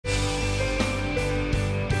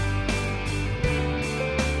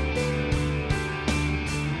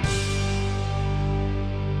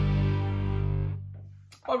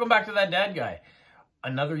Welcome back to That Dad Guy.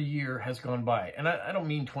 Another year has gone by, and I don't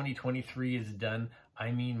mean 2023 is done.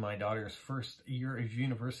 I mean my daughter's first year of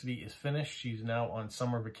university is finished. She's now on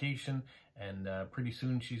summer vacation, and pretty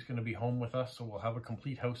soon she's going to be home with us, so we'll have a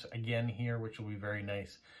complete house again here, which will be very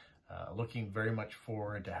nice. Looking very much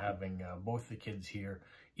forward to having both the kids here,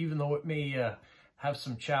 even though it may have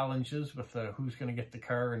some challenges with who's going to get the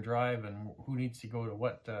car and drive and who needs to go to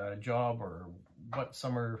what job or what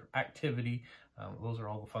summer activity. Those are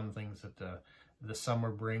all the fun things that the summer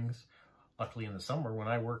brings. Luckily in the summer when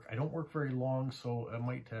I work, I don't work very long, so I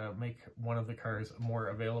might make one of the cars more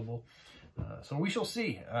available. So we shall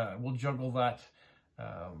see. We'll juggle that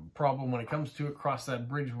problem when it comes to it, cross that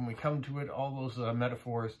bridge when we come to it, all those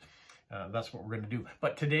metaphors. That's what we're going to do.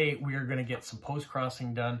 But today we are going to get some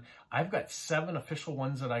post-crossing done. I've got 7 official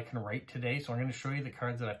ones that I can write today, so I'm going to show you the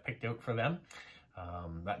cards that I've picked out for them.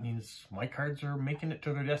 That means my cards are making it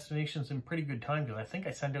to their destinations in pretty good time, because I think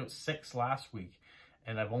I sent out 6 last week,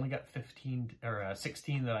 and I've only got 15 or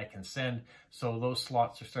 16 that I can send. So those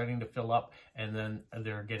slots are starting to fill up, and then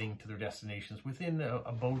they're getting to their destinations within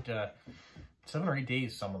about 7 or 8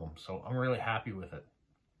 days, some of them. So I'm really happy with it.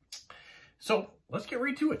 So let's get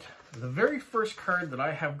right to it. The very first card that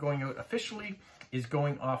I have going out officially is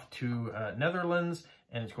going off to Netherlands,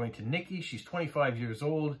 and it's going to Nikki. She's 25 years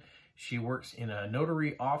old. She works in a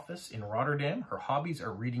notary office in Rotterdam. Her hobbies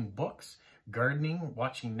are reading books, gardening,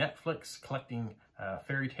 watching Netflix, collecting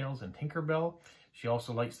fairy tales, and Tinkerbell. She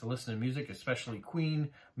also likes to listen to music, especially Queen,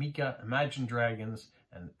 Mika, Imagine Dragons,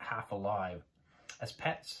 and Half Alive. As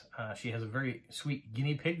pets, she has a very sweet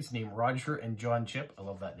guinea pigs named Roger and John Chip. I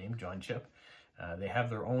love that name, John Chip. They have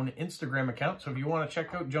their own Instagram account, so if you want to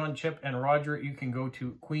check out John Chip and Roger, you can go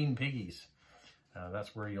to Queen Piggies.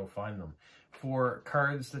 That's where you'll find them. For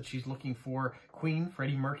cards that she's looking for: Queen,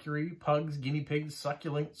 Freddie Mercury, pugs, guinea pigs,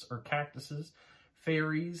 succulents or cactuses,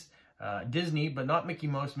 fairies, Disney, but not Mickey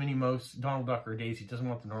Mouse, Minnie Mouse, Donald Duck, or Daisy. Doesn't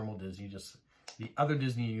want the normal Disney, just the other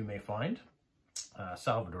Disney you may find.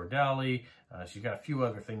 Salvador Dali. She's got a few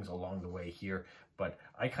other things along the way here, but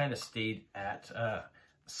I kind of stayed at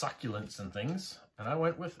succulents and things, and I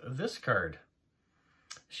went with this card.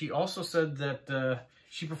 She also said that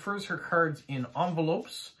she prefers her cards in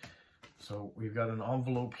envelopes. So we've got an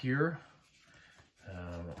envelope here.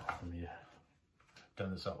 Let me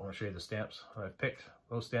done this up. I want to show you the stamps I've picked.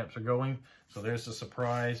 Those stamps are going. So there's a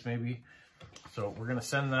surprise maybe. So we're going to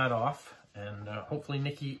send that off, and hopefully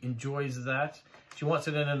Nikki enjoys that. She wants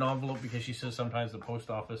it in an envelope because she says sometimes the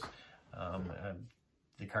post office,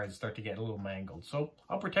 the cards start to get a little mangled. So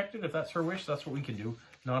I'll protect it if that's her wish. That's what we can do.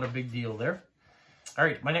 Not a big deal there. All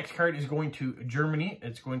right, my next card is going to Germany.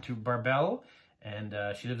 It's going to Barbel, and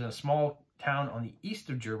she lives in a small town on the east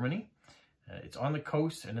of Germany. It's on the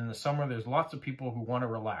coast, and in the summer there's lots of people who want to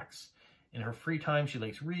relax. In her free time, she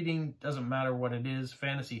likes reading. Doesn't matter what it is: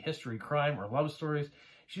 fantasy, history, crime, or love stories.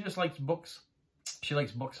 She just likes books. She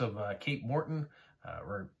likes books of Kate Morton,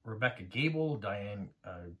 Rebecca Gable, Diane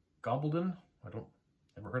Gobaldon.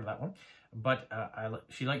 Never heard of that one. But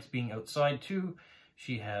she likes being outside too.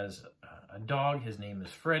 She has a dog. His name is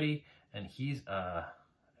Freddie, and he's a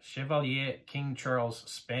Chevalier King Charles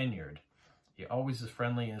Spaniard. He always is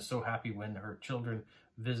friendly and is so happy when her children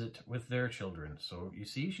visit with their children. So you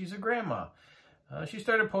see, she's a grandma. She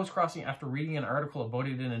started post-crossing after reading an article about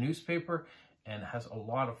it in a newspaper, and has a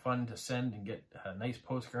lot of fun to send and get nice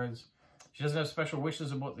postcards. She doesn't have special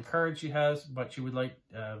wishes about the cards she has, but she would like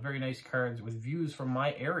very nice cards with views from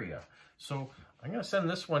my area. So I'm going to send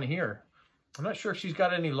this one here. I'm not sure if she's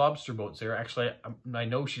got any lobster boats there. Actually, I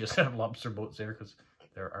know she doesn't have lobster boats there, because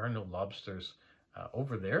there are no lobsters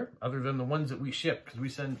over there, other than the ones that we ship, because we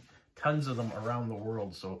send tons of them around the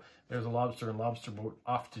world. So there's a lobster and lobster boat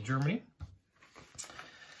off to Germany.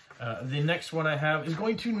 The next one I have is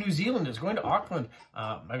going to New Zealand. It's going to Auckland.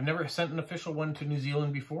 I've never sent an official one to New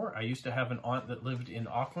Zealand before. I used to have an aunt that lived in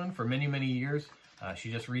Auckland for many, many years.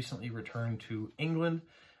 She just recently returned to England.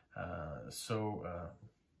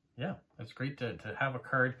 Yeah, it's great to have a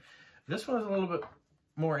card. This one is a little bit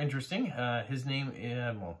more interesting. His name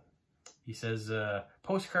is, he says,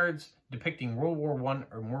 postcards depicting World War I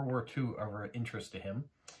or World War II are of interest to him.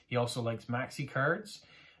 He also likes maxi cards.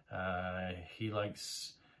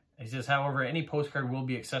 He says, however, any postcard will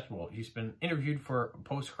be acceptable. He's been interviewed for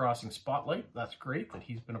Post-Crossing Spotlight. That's great that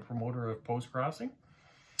he's been a promoter of Post-Crossing.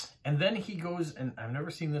 And then he goes, and I've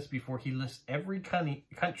never seen this before, he lists every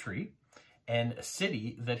country and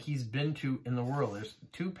city that he's been to in the world. There's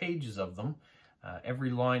 2 pages of them.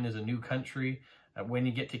 Every line is a new country. When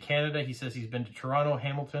you get to Canada, he says he's been to Toronto,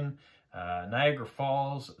 Hamilton, Niagara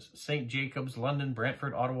Falls, St. Jacobs, London,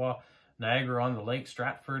 Brantford, Ottawa, Niagara-on-the-Lake,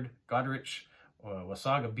 Stratford, Goderich,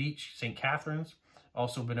 Wasaga Beach, St. Catharines.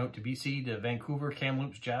 Also been out to BC, to Vancouver,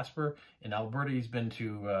 Kamloops, Jasper. In Alberta, he's been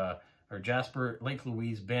to Jasper, Lake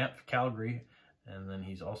Louise, Banff, Calgary. And then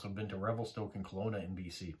he's also been to Revelstoke and Kelowna in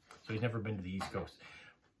BC. So he's never been to the East Coast.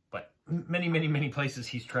 But many, many, many places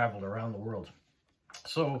he's traveled around the world.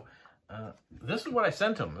 So this is what I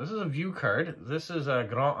sent him. This is a view card. This is a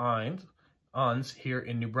Grand Anse here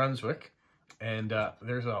in New Brunswick. And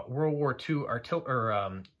there's a World War II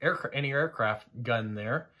anti-aircraft gun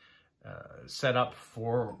there, set up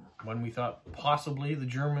for when we thought possibly the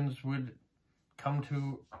Germans would come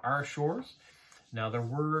to our shores. Now, there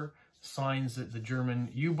were signs that the German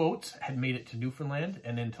U-boats had made it to Newfoundland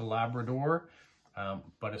and into Labrador,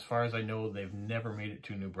 but as far as I know, they've never made it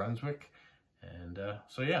to New Brunswick. And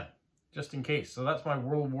so yeah, just in case. So that's my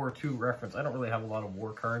World War II reference. I don't really have a lot of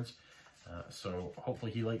war cards, so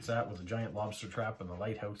hopefully he likes that, with a giant lobster trap and the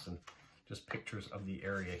lighthouse and just pictures of the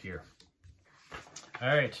area here. All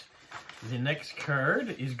right, the next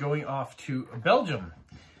card is going off to Belgium,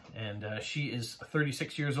 and she is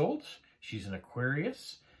 36 years old. She's an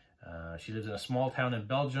Aquarius. She lives in a small town in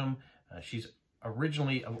Belgium. She's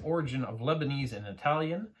originally of origin of Lebanese and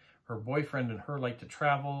Italian. Her boyfriend and her like to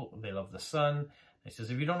travel. They love the sun. He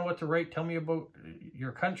says, if you don't know what to write, tell me about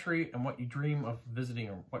your country and what you dream of visiting,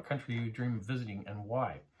 or what country you dream of visiting and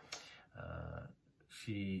why.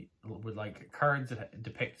 She would like cards that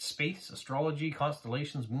depict space, astrology,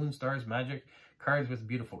 constellations, moon, stars, magic, cards with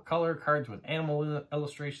beautiful color, cards with animal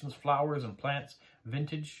illustrations, flowers and plants,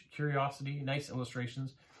 vintage, curiosity, nice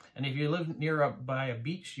illustrations. And if you live by a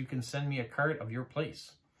beach, you can send me a card of your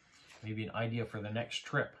place. Maybe an idea for the next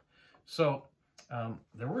trip. So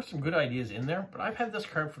there were some good ideas in there, but I've had this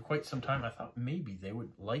card for quite some time. I thought maybe they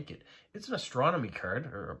would like it. It's an astronomy card,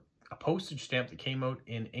 or a postage stamp that came out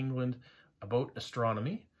in England about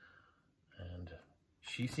astronomy. And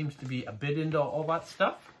she seems to be a bit into all that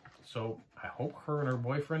stuff. So I hope her and her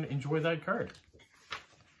boyfriend enjoy that card.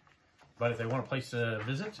 But if they want a place to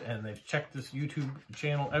visit and they've checked this YouTube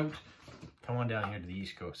channel out, come on down here to the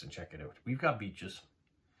East Coast and check it out. We've got beaches.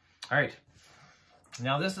 All right.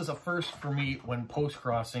 Now, this is a first for me when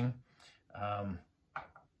post-crossing.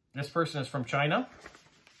 This person is from China.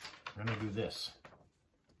 I'm going to do this.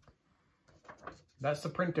 That's the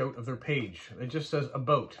printout of their page. It just says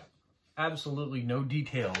about. Absolutely no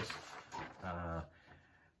details.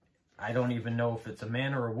 I don't even know if it's a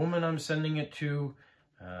man or a woman I'm sending it to.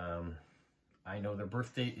 I know their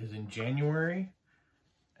birth date is in January,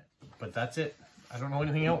 but that's it. I don't know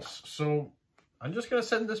anything else. So I'm just going to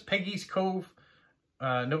send this Peggy's Cove,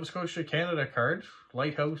 Nova Scotia, Canada card.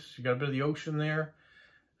 Lighthouse, you got a bit of the ocean there.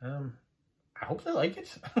 I hope they like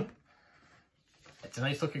it. It's a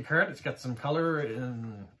nice looking card. It's got some color,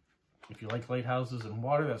 and if you like lighthouses and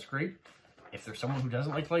water, that's great. If there's someone who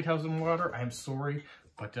doesn't like lighthouses and water, I'm sorry,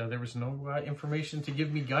 but there was no information to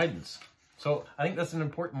give me guidance. So I think that's an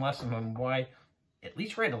important lesson on why at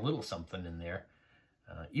least write a little something in there.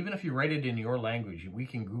 Even if you write it in your language, we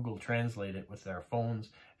can Google Translate it with our phones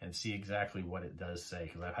and see exactly what it does say,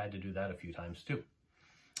 because I've had to do that a few times too.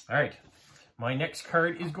 All right, my next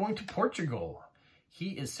card is going to Portugal. He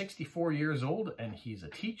is 64 years old and he's a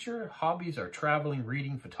teacher. Hobbies are traveling,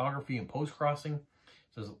 reading, photography, and postcrossing.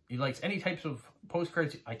 Says he likes any types of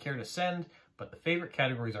postcards I care to send, but the favorite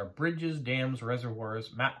categories are bridges, dams,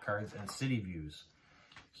 reservoirs, map cards, and city views.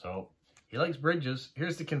 So he likes bridges.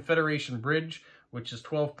 Here's the Confederation Bridge, which is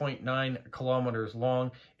 12.9 kilometers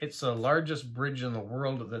long. It's the largest bridge in the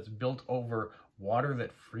world that's built over water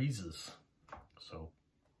that freezes. So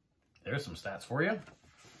there's some stats for you.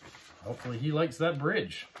 Hopefully he likes that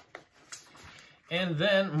bridge. And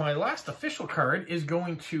then my last official card is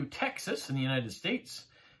going to Texas in the United States.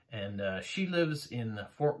 And she lives in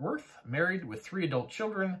Fort Worth, married with 3 adult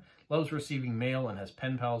children, loves receiving mail, and has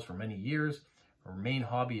pen pals for many years. Her main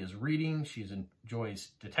hobby is reading. She enjoys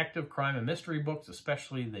detective, crime, and mystery books,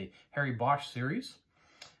 especially the Harry Bosch series.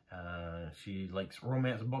 She likes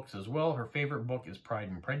romance books as well. Her favorite book is Pride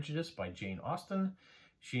and Prejudice by Jane Austen.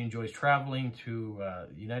 She enjoys traveling to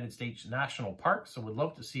the United States national parks, so would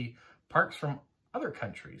love to see parks from other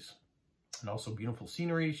countries. And also beautiful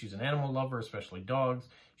scenery. She's an animal lover, especially dogs.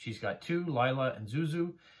 She's got 2, Lila and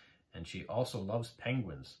Zuzu, and she also loves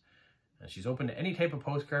penguins. And she's open to any type of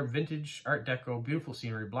postcard, vintage, art deco, beautiful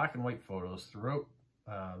scenery, black and white photos throughout.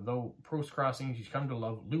 Though post-crossing, she's come to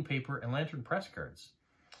love loo paper and lantern press cards.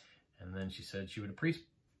 And then she said she would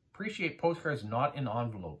appreciate postcards not in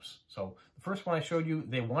envelopes. So the first one I showed you,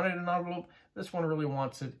 they wanted an envelope. This one really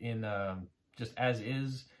wants it in just as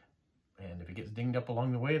is. And if it gets dinged up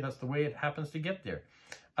along the way, that's the way it happens to get there.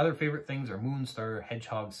 Other favorite things are moon, star,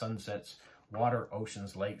 hedgehog, sunsets, water,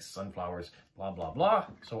 oceans, lakes, sunflowers, blah, blah, blah.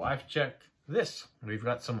 So I've checked this. We've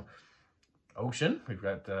got some ocean, we've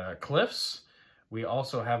got cliffs. We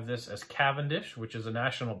also have this as Cavendish, which is a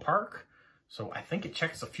national park. So I think it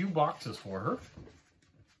checks a few boxes for her.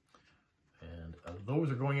 And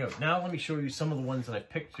those are going out. Now let me show you some of the ones that I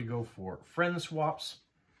picked to go for friend swaps.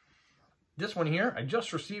 This one here, I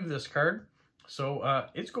just received this card. So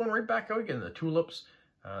it's going right back out again, the tulips.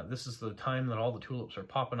 This is the time that all the tulips are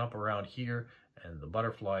popping up around here, and the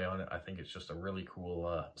butterfly on it. I think it's just a really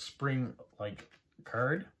cool spring-like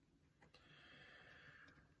card.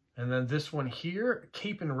 And then this one here,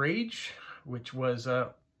 Cape and Rage, which was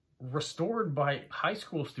restored by high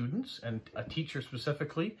school students and a teacher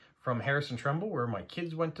specifically from Harrison Trumbull, where my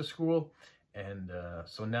kids went to school. And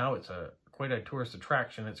so now it's quite a tourist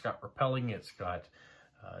attraction. It's got rappelling, it's got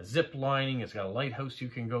zip lining, it's got a lighthouse you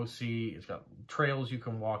can go see, it's got trails you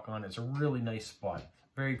can walk on. It's a really nice spot,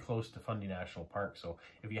 very close to Fundy National Park. So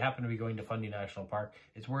if you happen to be going to Fundy National Park,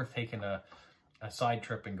 it's worth taking a side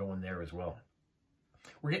trip and going there as well.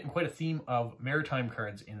 We're getting quite a theme of maritime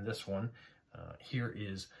cards in this one. Here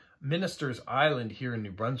is Minister's Island here in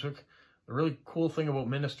New Brunswick. The really cool thing about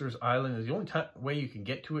Minister's Island is the only way you can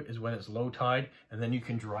get to it is when it's low tide, and then you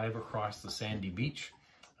can drive across the sandy beach.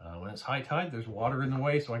 When it's high tide, there's water in the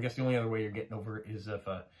way, so I guess the only other way you're getting over is if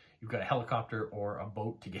you've got a helicopter or a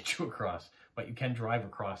boat to get you across. But you can drive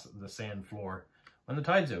across the sand floor when the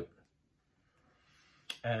tide's out.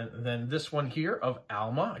 And then this one here of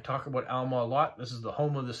Alma. I talk about Alma a lot. This is the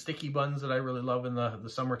home of the sticky buns that I really love in the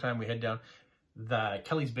summertime. We head down. The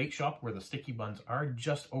Kelly's Bake Shop, where the sticky buns are,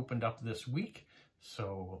 just opened up this week.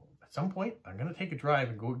 So at some point, I'm going to take a drive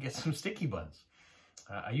and go get some sticky buns.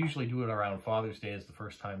 I usually do it around Father's Day is the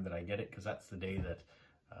first time that I get it, because that's the day that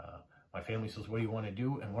my family says, what do you want to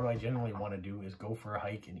do? And what I generally want to do is go for a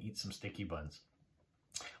hike and eat some sticky buns.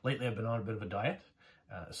 Lately, I've been on a bit of a diet,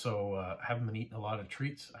 so I haven't been eating a lot of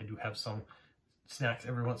treats. I do have some snacks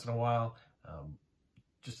every once in a while,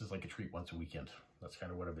 just as like a treat once a weekend. That's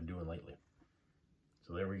kind of what I've been doing lately.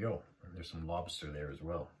 So there we go. And there's some lobster there as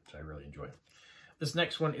well, which I really enjoy. This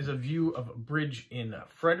next one is a view of a bridge in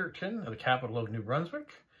Fredericton, the capital of New Brunswick,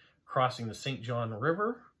 crossing the St. John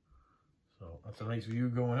River. So that's a nice view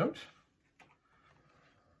going out.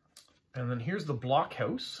 And then here's the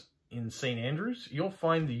blockhouse in St. Andrews. You'll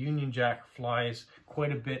find the Union Jack flies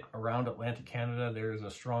quite a bit around Atlantic Canada. There's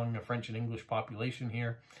a strong French and English population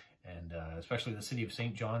here, and especially the city of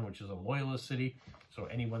St. John, which is a loyalist city. So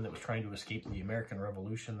anyone that was trying to escape the American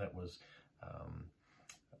Revolution that was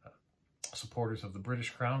supporters of the British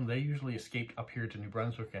Crown, they usually escaped up here to New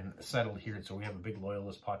Brunswick and settled here. So we have a big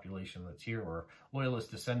loyalist population that's here, or loyalist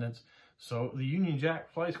descendants. So the Union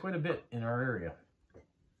Jack flies quite a bit in our area.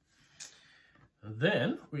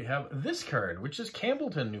 Then we have this card, which is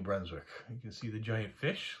Campbellton, New Brunswick. You can see the giant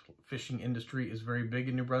fish. Fishing industry is very big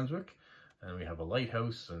in New Brunswick. And we have a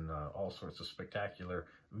lighthouse and all sorts of spectacular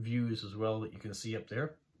views as well that you can see up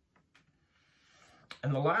there.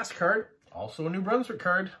 And the last card, also a New Brunswick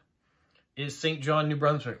card, is St. John, New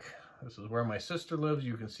Brunswick. This is where my sister lives.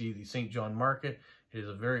 You can see the St. John Market. It is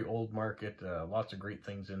a very old market. Lots of great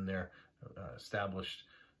things in there. Established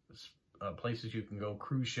places you can go.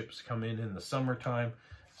 Cruise ships come in the summertime.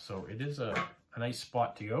 So it is a nice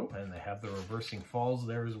spot to go. And they have the Reversing Falls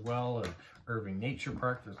there as well. And Irving Nature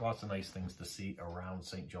Park. There's lots of nice things to see around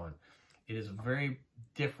St. John. It is very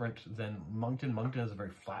different than Moncton. Moncton is a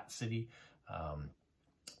very flat city.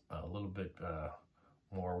 A little bit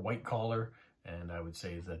more white collar, and I would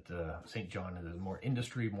say that St. John is more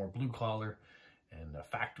industry, more blue collar, and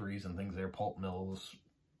factories and things there, pulp mills.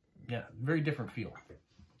 Yeah, very different feel,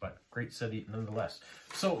 but great city nonetheless.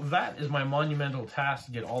 So that is my monumental task,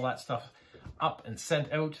 to get all that stuff up and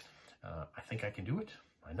sent out. I think I can do it.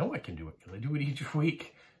 I know I can do it because I do it each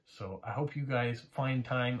week. So I hope you guys find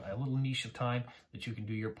time, a little niche of time, that you can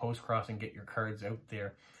do your post-crossing, get your cards out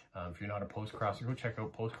there. If you're not a post-crosser, go check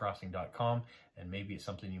out postcrossing.com, and maybe it's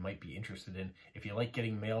something you might be interested in. If you like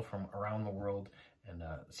getting mail from around the world and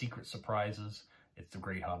secret surprises, it's a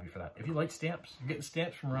great hobby for that. If you like stamps, you're getting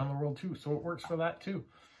stamps from around the world too, so it works for that too.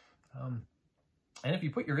 And if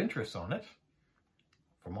you put your interests on it,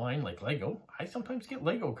 for mine, like Lego, I sometimes get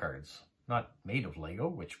Lego cards. Not made of Lego,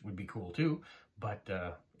 which would be cool too, but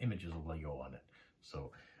images of Lego on it.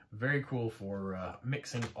 So very cool for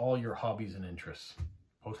mixing all your hobbies and interests.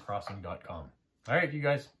 Postcrossing.com. All right, you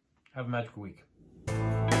guys, have a magical week.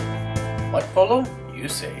 What, Polo? You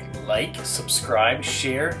say like, subscribe,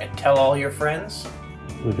 share, and tell all your friends.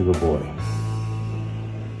 Who's a good boy?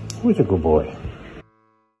 Who's a good boy?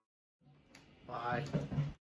 Bye.